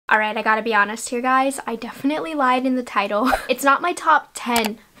Alright, I gotta be honest here, guys. I definitely lied in the title. It's not my top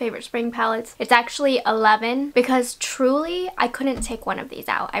 10 favorite spring palettes. It's actually 11 because truly, I couldn't take one of these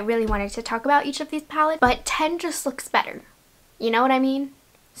out. I really wanted to talk about each of these palettes, but 10 just looks better. You know what I mean?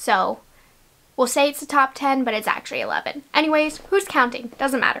 So, we'll say it's the top 10, but it's actually 11. Anyways, who's counting?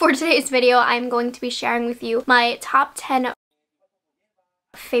 Doesn't matter. For today's video, I'm going to be sharing with you my top 10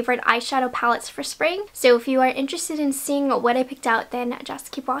 favorite eyeshadow palettes for spring. So if you are interested in seeing what I picked out, then just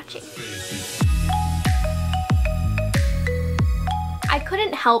keep watching. I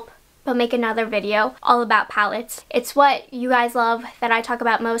couldn't help but make another video all about palettes. It's what you guys love that I talk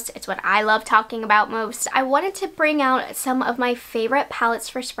about most. It's what I love talking about most. I wanted to bring out some of my favorite palettes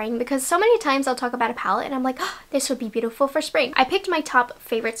for spring because so many times I'll talk about a palette and I'm like, oh, this would be beautiful for spring. I picked my top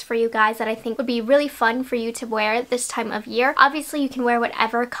favorites for you guys that I think would be really fun for you to wear this time of year. Obviously, you can wear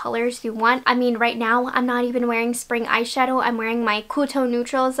whatever colors you want. I mean, right now, I'm not even wearing spring eyeshadow. I'm wearing my cool tone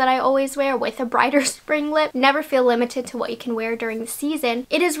neutrals that I always wear with a brighter spring lip. Never feel limited to what you can wear during the season.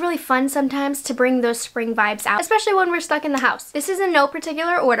 It is really fun sometimes to bring those spring vibes out, especially when we're stuck in the house. This is in no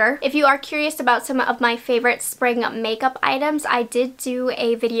particular order. If you are curious about some of my favorite spring makeup items, I did do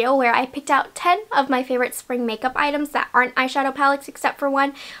a video where I picked out 10 of my favorite spring makeup items that aren't eyeshadow palettes except for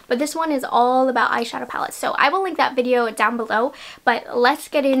one, but this one is all about eyeshadow palettes. So I will link that video down below, but let's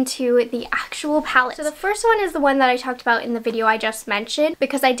get into the actual palette. So the first one is the one that I talked about in the video I just mentioned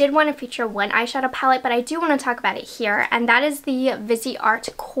because I did want to feature one eyeshadow palette, but I do want to talk about it here, and that is the viseart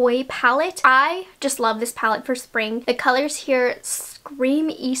Koi palette. I just love this palette for spring. The colors here scream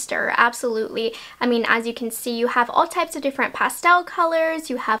Easter, absolutely. I mean, as you can see, you have all types of different pastel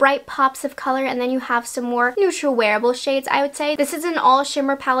colors, you have bright pops of color, and then you have some more neutral wearable shades, I would say. This is an all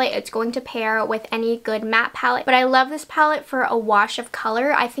shimmer palette. It's going to pair with any good matte palette, but I love this palette for a wash of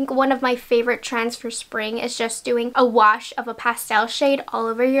color. I think one of my favorite trends for spring is just doing a wash of a pastel shade all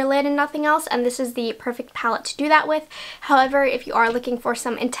over your lid and nothing else, and this is the perfect palette to do that with. However, if you are looking for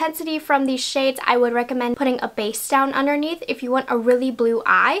some intensity from these shades, I would recommend putting a base down underneath. If you want a really blue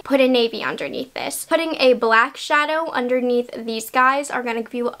eye, put a navy underneath this. Putting a black shadow underneath these guys are going to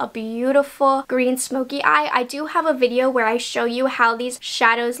give you a beautiful green smoky eye. I do have a video where I show you how these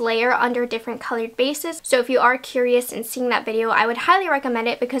shadows layer under different colored bases, so if you are curious in seeing that video, I would highly recommend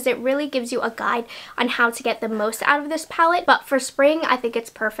it because it really gives you a guide on how to get the most out of this palette. But for spring, I think it's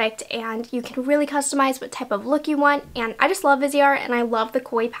perfect and you can really customize what type of look you want, and I just love viseart and I love the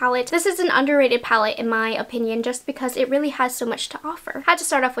Koi palette. This is an underrated palette in my opinion just because it really has so much to offer. Had to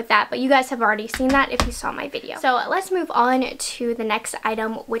start off with that, but you guys have already seen that if you saw my video. So let's move on to the next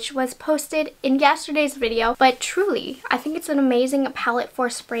item, which was posted in yesterday's video, but truly, I think it's an amazing palette for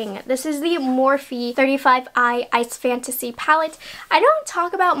spring. This is the Morphe 35i Ice Fantasy palette. I don't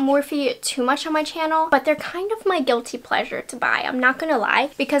talk about Morphe too much on my channel, but they're kind of my guilty pleasure to buy. I'm not gonna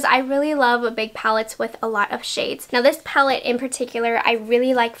lie, because I really love big palettes with a lot of shades. Now this palette in particular, I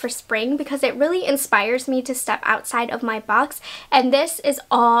really like for spring because it really inspires me to step outside of my box, and this is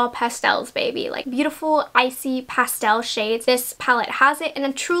all pastels, baby. Like beautiful icy pastel shades. This palette has it,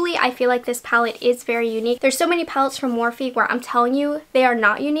 and truly I feel like this palette is very unique. There's so many palettes from Morphe where I'm telling you they are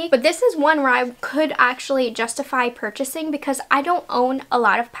not unique, but this is one where I could actually justify purchasing because I don't own a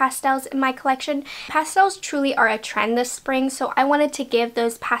lot of pastels in my collection. Pastels truly are a trend this spring, so I wanted to give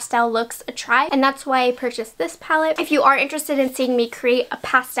those pastel looks a try, and that's why I purchased this palette. If you are interested in seeing me create a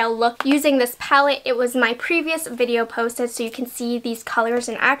pastel look using this palette, it was my previous video posted, so you can see these colors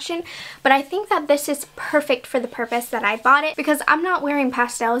in action, but I think that this is perfect for the purpose that I bought it because I'm not wearing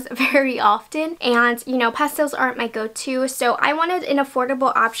pastels very often, and you know, pastels aren't my go-to, so I wanted an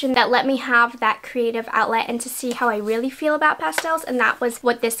affordable option that let me have that creative outlet and to see how I really feel about pastels, and that was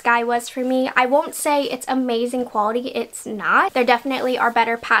what this guy was for me. I won't say it's amazing quality, it's not. There definitely are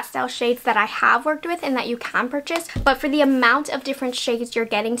better pastel shades that I have worked with and that you can purchase, but for the amount of different shades you're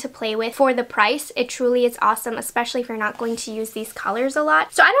getting to play with for the price, it truly is awesome, especially if you're not going to use these colors a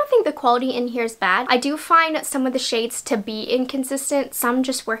lot. So I don't think the quality in here is bad. I do find some of the shades to be inconsistent. Some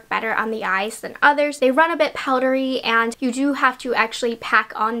just work better on the eyes than others. They run a bit powdery, and you do have to actually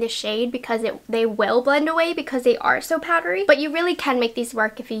pack on the shade because they will blend away because they are so powdery, but you really can make these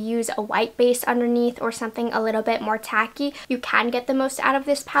work if you use a white base underneath or something a little bit more tacky. You can get the most out of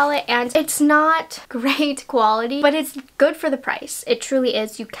this palette, and it's not great quality, but it's good for the price. It truly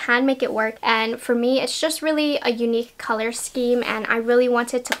is. You can make it work, and for me, it's just really a unique color scheme theme and I really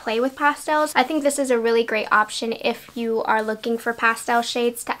wanted to play with pastels. I think this is a really great option if you are looking for pastel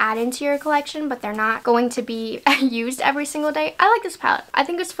shades to add into your collection, but they're not going to be used every single day. I like this palette. I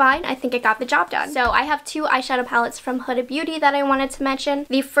think it's fine. I think it got the job done. So I have two eyeshadow palettes from Huda Beauty that I wanted to mention.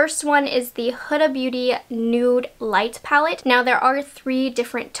 The first one is the Huda Beauty Nude Light palette. Now there are 3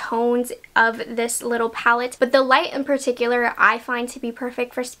 different tones of this little palette, but the light in particular I find to be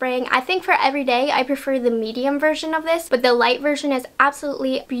perfect for spring. I think for every day I prefer the medium version of this, but the light version is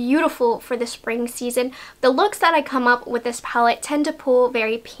absolutely beautiful for the spring season. The looks that I come up with this palette tend to pull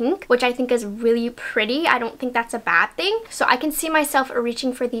very pink, which I think is really pretty. I don't think that's a bad thing. So I can see myself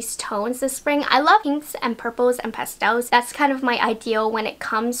reaching for these tones this spring. I love pinks and purples and pastels. That's kind of my ideal when it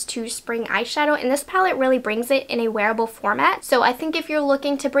comes to spring eyeshadow, and this palette really brings it in a wearable format. So I think if you're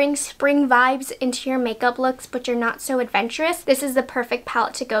looking to bring spring vibes into your makeup looks but you're not so adventurous, this is the perfect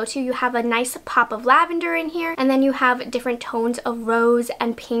palette to go to. You have a nice pop of lavender in here, and then you have different tones of rose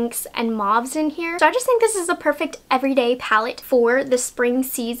and pinks and mauves in here. So I just think this is a perfect everyday palette for the spring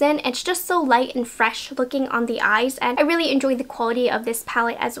season. It's just so light and fresh looking on the eyes, and I really enjoy the quality of this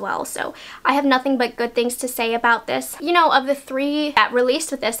palette as well. So I have nothing but good things to say about this. You know, of the 3 that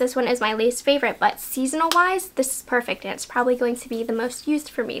released with this one is my least favorite, but seasonal wise, this is perfect, and it's probably going to be the most used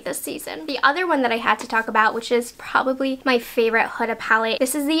for me this season. The other one that I had to talk about, which is probably my favorite Huda palette,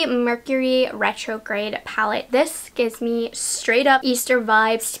 this is the Mercury Retrograde palette. This gives me straight up Easter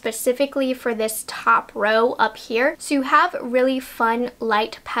vibes, specifically for this top row up here. So you have really fun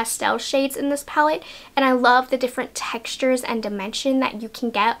light pastel shades in this palette, and I love the different textures and dimension that you can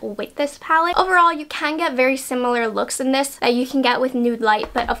get with this palette. Overall, you can get very similar looks in this that you can get with Nude Light,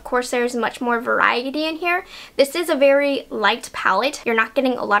 but of course there's much more variety in here. This is a very light palette. You're not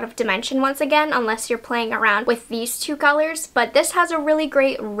getting a lot of dimension once again unless you're playing around with these 2 colors, but this has a really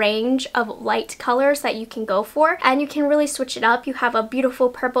great range of light colors that you can go for, and you can really switch it up. You have a beautiful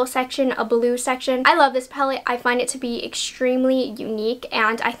purple section, a blue section. I love this palette. I find it to be extremely unique,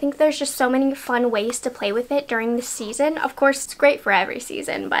 and I think there's just so many fun ways to play with it during the season. Of course, it's great for every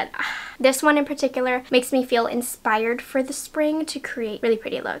season, but this one in particular makes me feel inspired for the spring to create really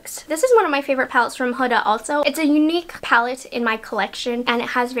pretty looks. This is one of my favorite palettes from Huda also. It's a unique palette in my collection, and it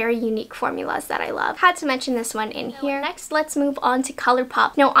has very unique formulas that I love. Had to mention this one in here. Next, let's move on to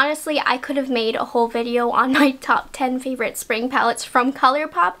ColourPop. Now, honestly, I could have made a whole video on my top 10 favorite spring palettes from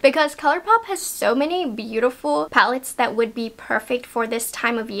ColourPop, because ColourPop has so many beautiful palettes that would be perfect for this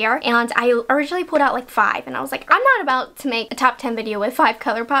time of year, and I originally pulled out like 5, and I was like, I'm not about to make a top 10 video with 5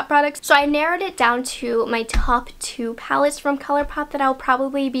 ColourPop products. So I narrowed it down to my top 2 palettes from ColourPop that I'll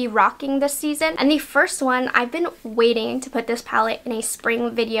probably be rocking this season. And the first one, I've been waiting to put this palette in a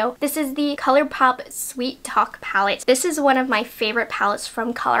spring video. This is the ColourPop Sweet Talk palette. This is one of my favorite palettes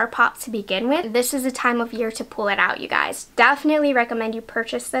from ColourPop to begin with. This is the time of year to pull it out, you guys. Definitely recommend you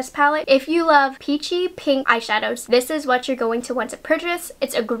purchase this palette. If you love peachy pink eyeshadows, this is what you're going to want to purchase.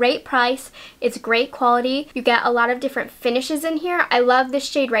 It's a great price. It's great quality. You get a lot of different finishes in here. I love this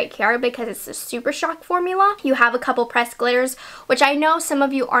shade right here because it's a Super Shock formula. You have a couple pressed glitters, which I know some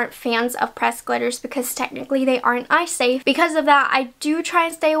of you aren't fans of pressed glitters because technically they aren't eye safe. Because of that, I do try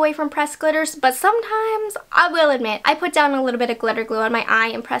and stay away from pressed glitters, but sometimes I will admit I put down a little bit of glitter glue on my eye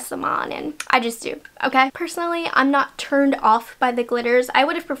and press them on, and I just do. Okay, personally, I'm not turned off by the glitters. I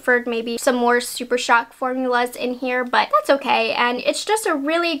would have preferred maybe some more Super Shock formulas in here, but that's okay. And it's just a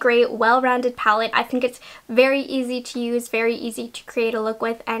really great, well-rounded palette. I think it's very easy to use, very easy to create a look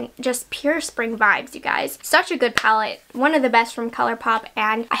with, and just pure spring vibes, you guys. Such a good palette, one of the best from ColourPop,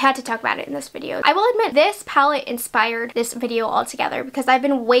 and I had to talk about it in this video. I will admit, this palette inspired this video altogether because I've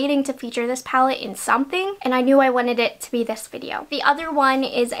been waiting to feature this palette in something, and I knew I wanted it to be this video. The other one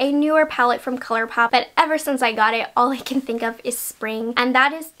is a newer palette from ColourPop, but ever since I got it, all I can think of is spring, and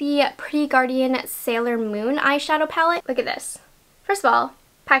that is the Pretty Guardian Sailor Moon eyeshadow palette. Look at this. First of all,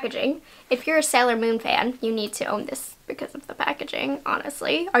 packaging. If you're a Sailor Moon fan, you need to own this because of the packaging,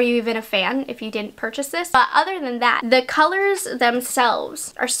 honestly. Are you even a fan if you didn't purchase this? But other than that, the colors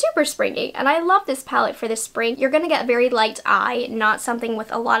themselves are super springy, and I love this palette for this spring. You're gonna get very light eye, not something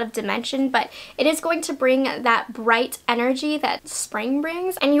with a lot of dimension, but it is going to bring that bright energy that spring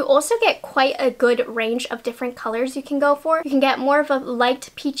brings, and you also get quite a good range of different colors you can go for. You can get more of a light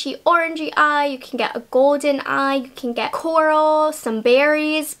peachy orangey eye, you can get a golden eye, you can get coral, some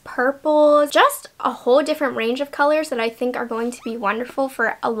berries, purples, just a whole different range of colors that I think are going to be wonderful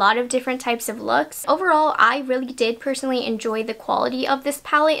for a lot of different types of looks. Overall, I really did personally enjoy the quality of this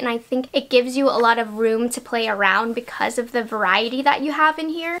palette, and I think it gives you a lot of room to play around because of the variety that you have in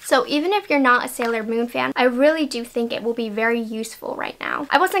here. So even if you're not a Sailor Moon fan, I really do think it will be very useful right now.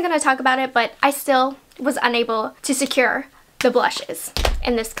 I wasn't going to talk about it, but I still was unable to secure the blushes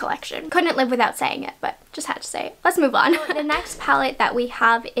in this collection. Couldn't live without saying it, but just had to say it. Let's move on. The next palette that we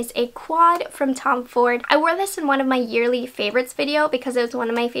have is a quad from Tom Ford. I wore this in one of my yearly favorites video because it was one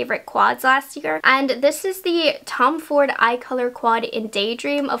of my favorite quads last year. And this is the Tom Ford Eye Color Quad in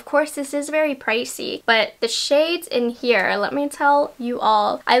Daydream. Of course, this is very pricey, but the shades in here, let me tell you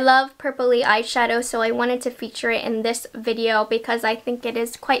all, I love purpley eyeshadow, so I wanted to feature it in this video because I think it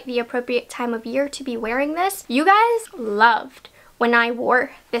is quite the appropriate time of year to be wearing this. You guys loved when I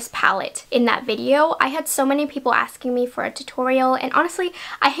wore this palette in that video. I had so many people asking me for a tutorial, and honestly,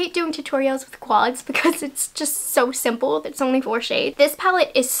 I hate doing tutorials with quads because it's just so simple. It's only 4 shades. This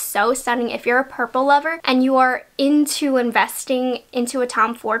palette is so stunning. If you're a purple lover and you are into investing into a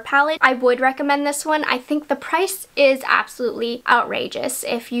Tom Ford palette, I would recommend this one. I think the price is absolutely outrageous.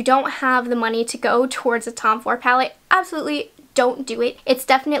 If you don't have the money to go towards a Tom Ford palette, absolutely don't do it. It's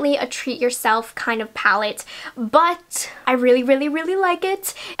definitely a treat yourself kind of palette, but I really like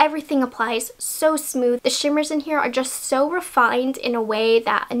it. Everything applies so smooth. The shimmers in here are just so refined in a way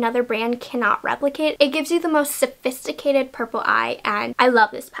that another brand cannot replicate. It gives you the most sophisticated purple eye, and I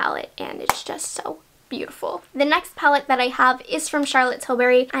love this palette, and it's just so beautiful. The next palette that I have is from Charlotte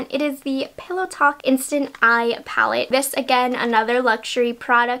Tilbury, and it is the Pillow Talk Instant Eye palette. This, again, another luxury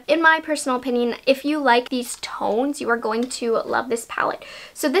product. In my personal opinion, if you like these tones, you are going to love this palette.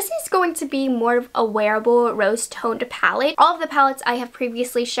 So this is going to be more of a wearable rose toned palette. All of the palettes I have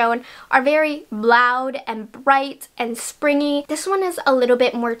previously shown are very loud and bright and springy. This one is a little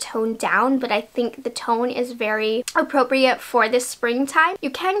bit more toned down, but I think the tone is very appropriate for this springtime. You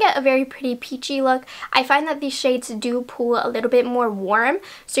can get a very pretty peachy look. I find that these shades do pull a little bit more warm,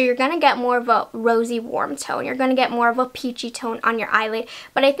 so you're going to get more of a rosy warm tone. You're going to get more of a peachy tone on your eyelid,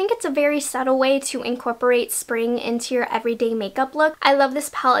 but I think it's a very subtle way to incorporate spring into your everyday makeup look. I love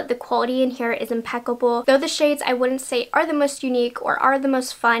this palette. The quality in here is impeccable. Though the shades I wouldn't say are the most unique or are the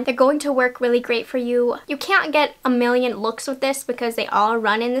most fun, they're going to work really great for you. You can't get a million looks with this because they all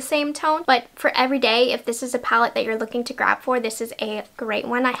run in the same tone, but for every day, if this is a palette that you're looking to grab for, this is a great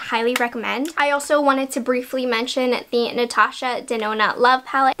one. I highly recommend. I also wanted to briefly mention the Natasha Denona Love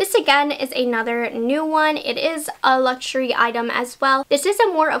palette. This again is another new one. It is a luxury item as well. This is a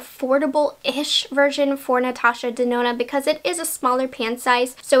more affordable-ish version for Natasha Denona because it is a smaller pan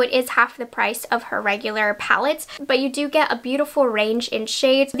size, so it is half the price of her regular palettes, but you do get a beautiful range in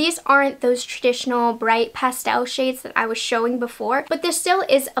shades. These aren't those traditional bright pastel shades that I was showing before, but this still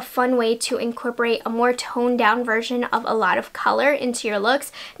is a fun way to incorporate a more toned down version of a lot of color into your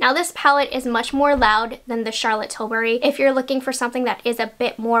looks. Now this palette is much more loud than the Charlotte Tilbury. If you're looking for something that is a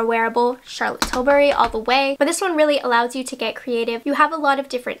bit more wearable, Charlotte Tilbury all the way. But this one really allows you to get creative. You have a lot of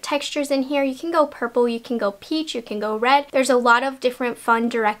different textures in here. You can go purple, you can go peach, you can go red. There's a lot of different fun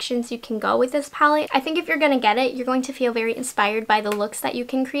directions you can go with this palette. I think if you're going to get it, you're going to feel very inspired by the looks that you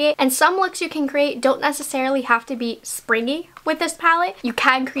can create. And some looks you can create don't necessarily have to be springy with this palette. You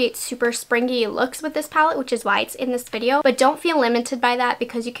can create super springy looks with this palette, which is why it's in this video, but don't feel limited by that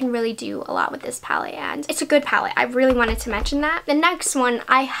because you can really do a lot with this palette, and it's a good palette. I really wanted to mention that. The next one,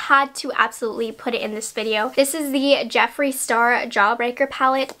 I had to absolutely put it in this video. This is the Jeffree Star Jawbreaker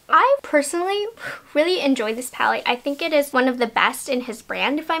palette. I personally really enjoy this palette. I think it is one of the best in his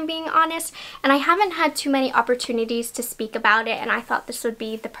brand, if I'm being honest, and I haven't had too many opportunities to speak about it, and I thought this would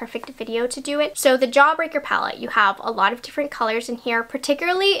be the perfect video to do it. So the Jawbreaker palette, you have a lot of different colors in here.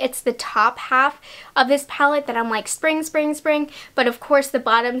 Particularly, it's the top half of this palette that I'm like spring, spring, spring, but of course the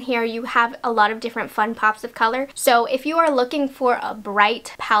bottom here you have a lot of different fun pops of color. So if you are looking for a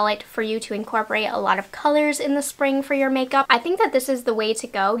bright palette for you to incorporate a lot of colors in the spring for your makeup, I think that this is the way to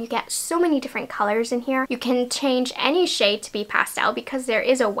go. You get so many different colors in here. You can change any shade to be pastel because there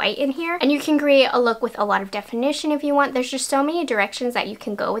is a white in here, and you can create a look with a lot of definition if you want. There's just so many directions that you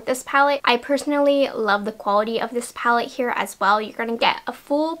can go with this palette. I personally love the quality of this palette here as well. You're gonna get a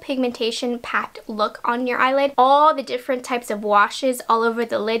full pigmentation packed look on your eyelid, all the different types of washes all over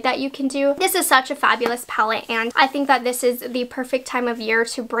the lid that you can do. This is such a fabulous palette, and I think that this is the perfect time of year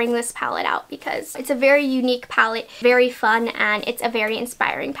to bring this palette out because it's a very unique palette, very fun, and it's a very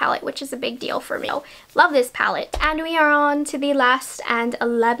inspiring palette, which is a big deal for me. So, love this palette. And we are on to the last and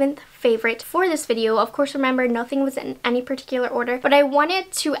 11th favorite for this video. Of course, remember, nothing was in any particular order, but I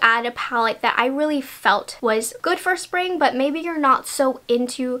wanted to add a palette that I really felt was good for spring, but maybe you're not so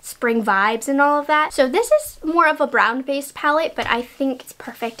into spring vibes and all of that. So this is more of a brown based palette, but I think it's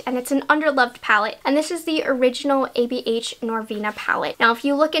perfect, and it's an underloved palette, and this is the original ABH Norvina palette. Now if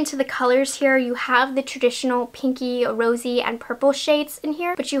you look into the colors here, you have the traditional pinky, rosy, and purple shades in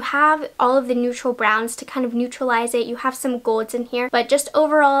here, but you have all of the neutral browns to kind of neutralize it. You have some golds in here, but just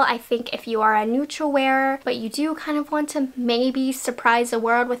overall I think if you are a neutral wearer, but you do kind of want to maybe surprise the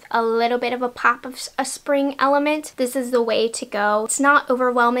world with a little bit of a pop of a spring element, this is the way to go. It's not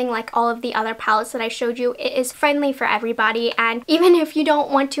overwhelming like all of the other palettes that I showed you. It is friendly for everybody, and even if you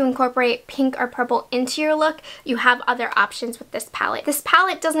don't want to incorporate pink or purple into your look, you have other options with this palette. This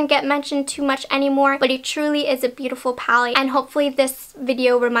palette doesn't get mentioned too much anymore, but it truly is a beautiful palette, and hopefully this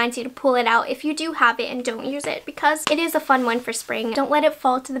video reminds you to pull it out if you do have it and don't use it, because it is a fun one for spring. Don't let it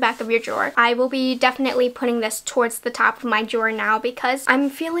fall to the back of your drawer. I will be definitely putting this towards the top of my drawer now because I'm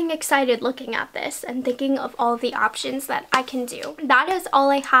feeling excited looking at this and thinking of all the options that I can do. That is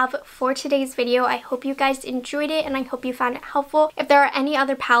all I have for today's video. I hope you guys enjoyed it and I hope you found it helpful. If there are any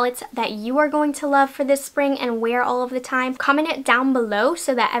other palettes that you are going to love for this spring and wear all of the time, comment it down below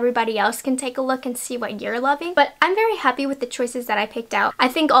so that everybody else can take a look and see what you're loving. But I'm very happy with the choices that I picked out. I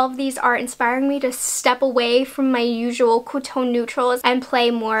think all of these are inspiring me to step away from my usual cool tone neutrals and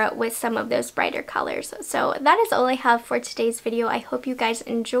play more with some of those brighter colors. So that is all I have for today's video. I hope you guys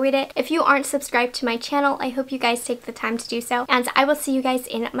enjoyed it. If you aren't subscribed to my channel, I hope you guys take the time to do so, and I will see you guys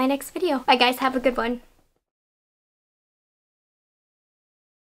in my next video. Bye guys, have a good one.